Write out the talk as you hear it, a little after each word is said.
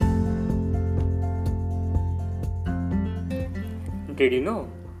Did you know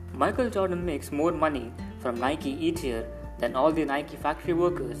Michael Jordan makes more money from Nike each year than all the Nike factory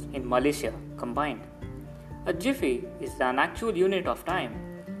workers in Malaysia combined? A jiffy is an actual unit of time.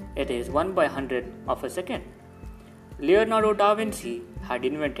 It is 1 by 100 of a second. Leonardo da Vinci had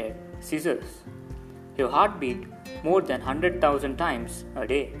invented scissors. Your heart beat more than 100,000 times a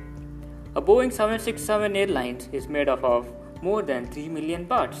day. A Boeing 767 Airlines is made up of more than 3 million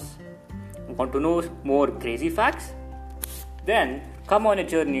parts. Want to know more crazy facts? Then come on a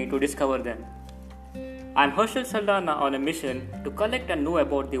journey to discover them. I'm Herschel Saldana on a mission to collect and know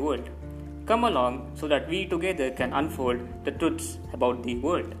about the world. Come along so that we together can unfold the truths about the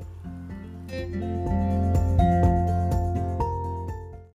world.